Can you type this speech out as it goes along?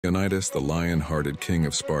Leonidas, the lion-hearted king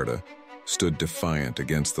of Sparta, stood defiant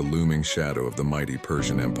against the looming shadow of the mighty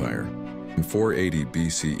Persian Empire. In 480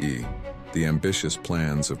 BCE, the ambitious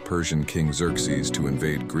plans of Persian King Xerxes to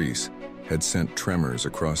invade Greece had sent tremors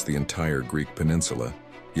across the entire Greek peninsula,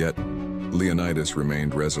 yet Leonidas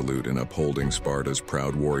remained resolute in upholding Sparta's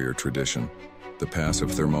proud warrior tradition. The pass of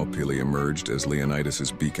Thermopylae emerged as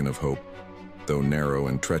Leonidas's beacon of hope. Though narrow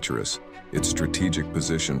and treacherous, its strategic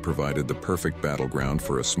position provided the perfect battleground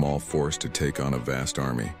for a small force to take on a vast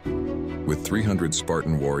army. With 300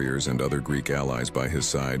 Spartan warriors and other Greek allies by his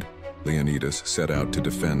side, Leonidas set out to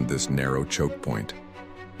defend this narrow choke point.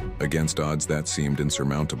 Against odds that seemed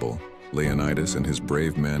insurmountable, Leonidas and his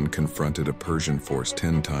brave men confronted a Persian force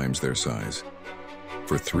 10 times their size.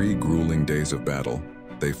 For 3 grueling days of battle,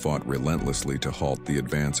 they fought relentlessly to halt the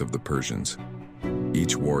advance of the Persians.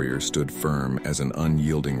 Each warrior stood firm as an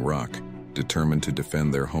unyielding rock, determined to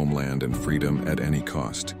defend their homeland and freedom at any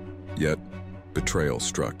cost. Yet, betrayal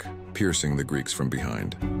struck, piercing the Greeks from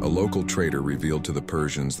behind. A local traitor revealed to the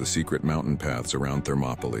Persians the secret mountain paths around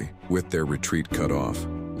Thermopylae. With their retreat cut off,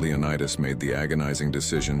 Leonidas made the agonizing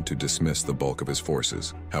decision to dismiss the bulk of his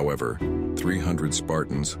forces. However, 300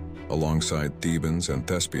 Spartans, alongside Thebans and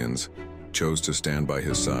Thespians, chose to stand by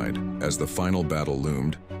his side. As the final battle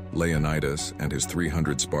loomed, Leonidas and his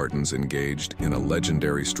 300 Spartans engaged in a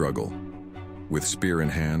legendary struggle. With spear in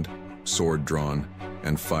hand, sword drawn,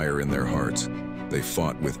 and fire in their hearts, they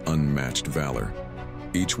fought with unmatched valor.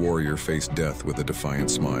 Each warrior faced death with a defiant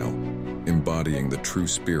smile, embodying the true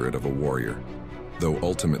spirit of a warrior. Though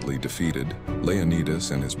ultimately defeated,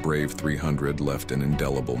 Leonidas and his brave 300 left an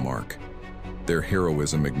indelible mark. Their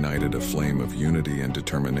heroism ignited a flame of unity and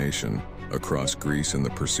determination across Greece in the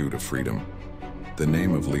pursuit of freedom. The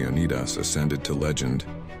name of Leonidas ascended to legend,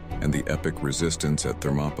 and the epic resistance at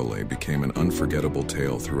Thermopylae became an unforgettable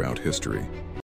tale throughout history.